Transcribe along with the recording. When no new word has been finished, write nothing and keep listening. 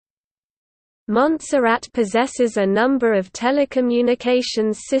Montserrat possesses a number of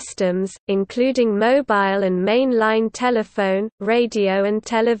telecommunications systems, including mobile and main-line telephone, radio and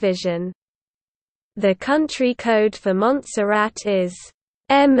television. The country code for Montserrat is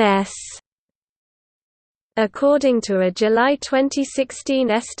MS. According to a July 2016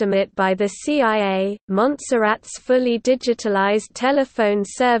 estimate by the CIA, Montserrat's fully digitalized telephone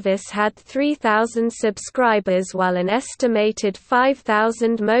service had 3,000 subscribers while an estimated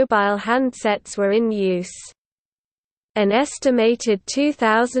 5,000 mobile handsets were in use. An estimated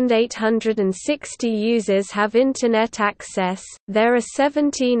 2,860 users have Internet access. There are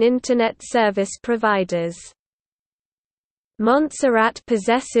 17 Internet service providers. Montserrat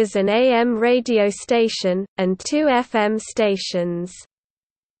possesses an AM radio station, and 2 FM stations.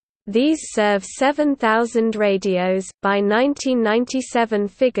 These serve 7,000 radios. By 1997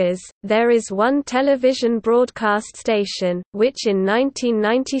 figures, there is one television broadcast station, which in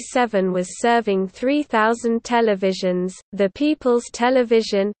 1997 was serving 3,000 televisions. The People's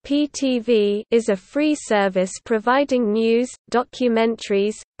Television (PTV) is a free service providing news,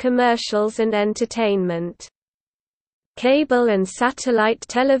 documentaries, commercials, and entertainment. Cable and satellite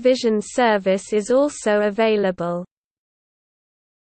television service is also available.